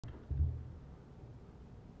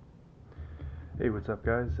Hey, what's up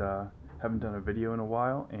guys? Haven't done a video in a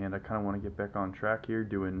while and I kind of want to get back on track here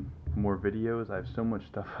doing more videos. I have so much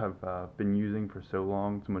stuff I've been using for so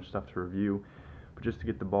long, so much stuff to review, but just to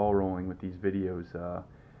get the ball rolling with these videos, I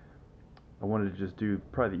wanted to just do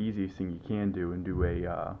probably the easiest thing you can do and do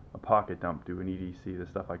a pocket dump, do an EDC, the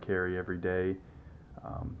stuff I carry every day,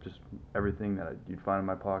 just everything that you'd find in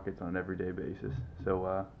my pockets on an everyday basis.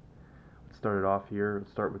 So let's start it off here.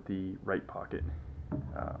 Let's start with the right pocket.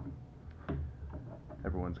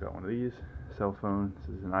 Everyone's got one of these. Cell phone.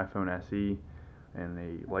 This is an iPhone SE and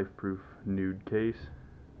a Lifeproof Nuud case.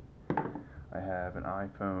 I have an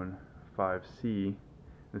iPhone 5C.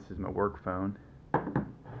 This is my work phone.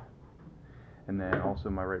 And then also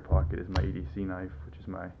in my right pocket is my EDC knife, which is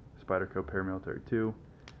my Spyderco Paramilitary 2.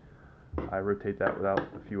 I rotate that without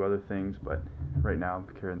a few other things, but right now I'm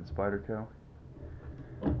carrying the Spyderco.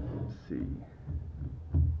 Let's see.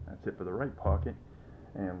 That's it for the right pocket.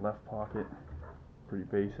 And left pocket, pretty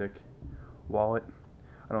basic. Wallet.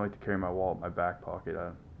 I don't like to carry my wallet in my back pocket.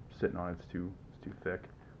 Sitting on it's too thick.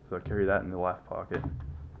 So I carry that in the left pocket.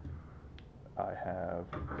 I have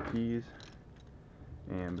keys,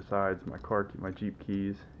 and besides my car key, my Jeep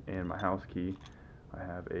keys, and my house key, I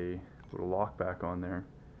have a little lockback on there.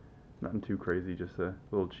 Nothing too crazy, just a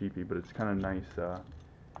little cheapy, but it's kind of nice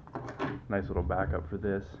little backup for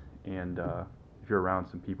this. And if you're around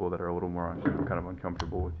some people that are a little more kind of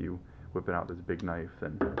uncomfortable with you whipping out this big knife,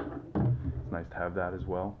 then it's nice to have that as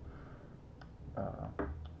well.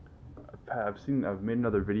 I've made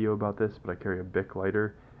another video about this, but I carry a Bic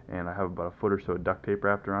Lighter, and I have about a foot or so of duct tape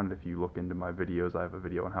wrapped around it. If you look into my videos, I have a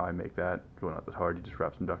video on how I make that. Going not that hard, you just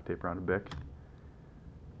wrap some duct tape around a Bic.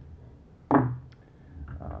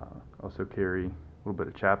 Also carry a little bit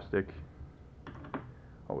of Chap Stick,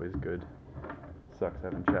 always good. Sucks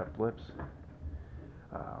having chapped lips.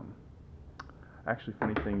 Actually,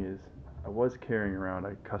 funny thing is, I was carrying around,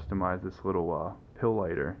 I customized this little pill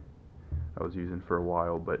lighter I was using for a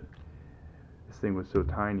while, but this thing was so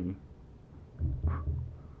tiny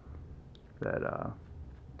that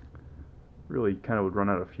really kind of would run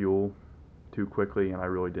out of fuel too quickly, and I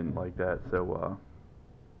really didn't like that. So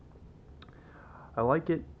I like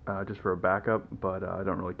it just for a backup, but I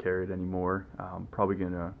don't really carry it anymore. I'm probably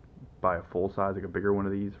gonna buy a full size, like a bigger one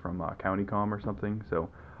of these from CountyCom or something. So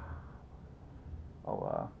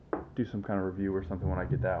I'll do some kind of review or something when I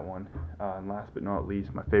get that one. And last but not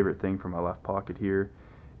least, my favorite thing from my left pocket here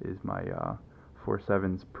is my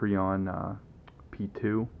FourSevens Preon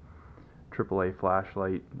P2 AAA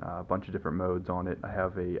flashlight, a bunch of different modes on it. I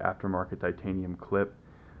have a aftermarket titanium clip.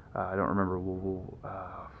 I don't remember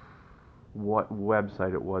what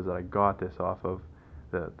website it was that I got this off of,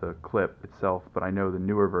 the clip itself, but I know the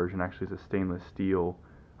newer version actually is a stainless steel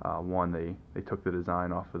one. They took the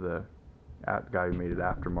design off of the guy who made it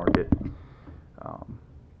aftermarket.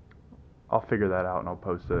 I'll figure that out and I'll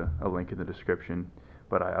post a link in the description.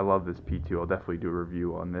 But I love this P2. I'll definitely do a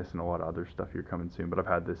review on this and a lot of other stuff here coming soon. But I've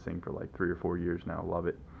had this thing for like 3 or 4 years now. Love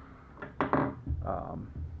it.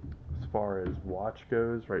 As far as watch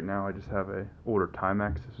goes, right now I just have a older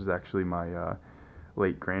Timex. This was actually my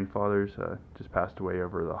late grandfather's. Just passed away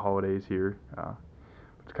over the holidays here.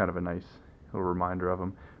 It's kind of a nice little reminder of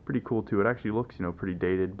him. Pretty cool too. It actually looks, pretty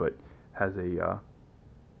dated, but has a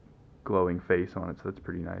glowing face on it, so that's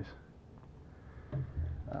pretty nice.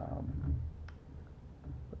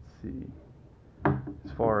 Let's see.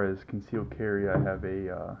 As far as concealed carry, I have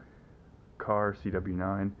a Kahr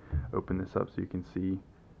CW9. Open this up so you can see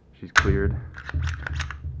she's cleared.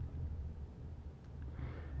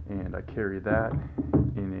 And I carry that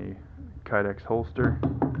in a Kydex holster.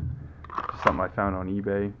 Just something I found on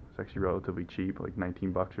eBay. It's actually relatively cheap, like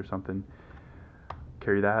 19 bucks or something.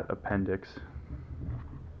 Carry that appendix,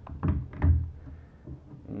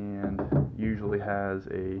 and usually has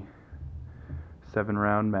a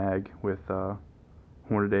 7-round mag with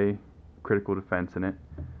Hornaday Critical Defense in it.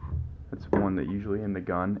 That's one that usually in the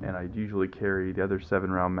gun, and I usually carry the other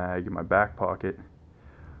 7-round mag in my back pocket.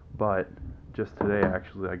 But just today,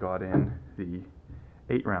 actually, I got in the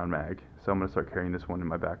 8-round mag, so I'm going to start carrying this one in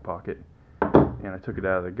my back pocket. And I took it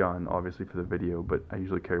out of the gun, obviously for the video, but I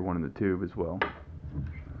usually carry one in the tube as well.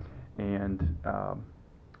 And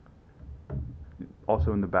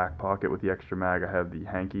also in the back pocket with the extra mag, I have the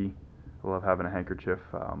hanky. I love having a handkerchief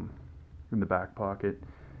in the back pocket.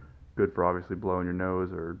 Good for obviously blowing your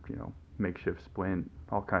nose or makeshift splint.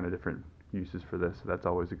 All kind of different uses for this. So that's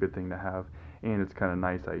always a good thing to have. And it's kind of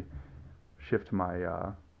nice. I shift my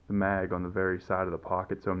the mag on the very side of the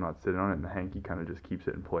pocket so I'm not sitting on it, and the hanky kind of just keeps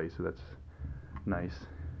it in place. So that's nice.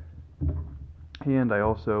 And I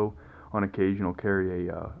also on occasion will carry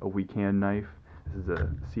a weak hand knife. This is a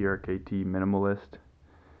Crkt Minimalist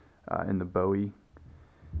in the Bowie,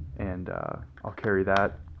 and I'll carry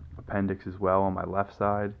that appendix as well on my left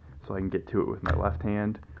side so I can get to it with my left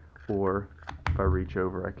hand, or if I reach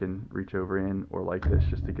over, I can reach over in, or like this,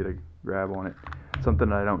 just to get a grab on it. Something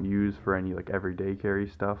that I don't use for any like everyday carry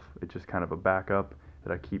stuff. It's just kind of a backup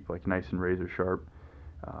that I keep like nice and razor sharp.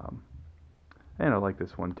 And I like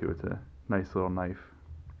this one too. It's a nice little knife,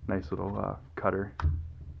 nice little cutter.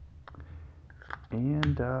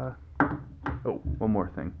 And oh, one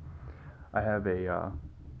more thing. I have a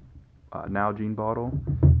Nalgene bottle,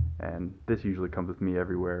 and this usually comes with me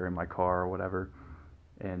everywhere in my car or whatever.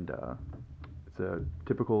 And it's a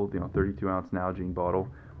typical, 32-ounce Nalgene bottle.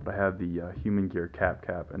 But I have the Human Gear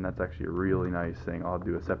CapCap, and that's actually a really nice thing. I'll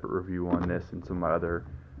do a separate review on this and some of my other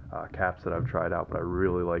caps that I've tried out, but I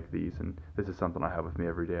really like these, and this is something I have with me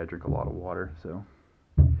every day. I drink a lot of water, so.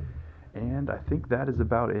 And I think that is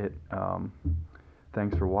about it.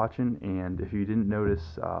 Thanks for watching, and if you didn't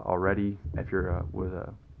notice already, if you're with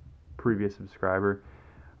a previous subscriber,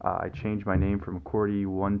 I changed my name from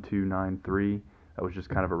Cordy1293. That was just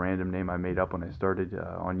kind of a random name I made up when I started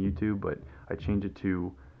on YouTube, but I changed it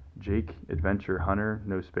to Jake Adventure Hunter,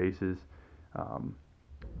 no spaces.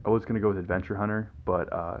 I was going to go with Adventure Hunter, but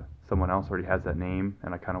someone else already has that name,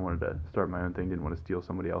 and I kind of wanted to start my own thing, didn't want to steal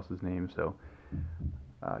somebody else's name, so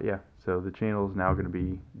yeah, so the channel is now going to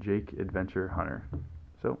be Jake Adventure Hunter.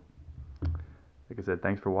 So, like I said,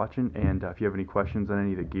 thanks for watching, and if you have any questions on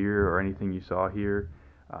any of the gear or anything you saw here,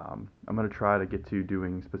 I'm going to try to get to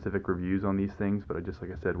doing specific reviews on these things, but I just,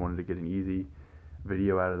 like I said, wanted to get an easy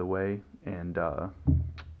video out of the way, and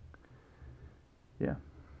yeah.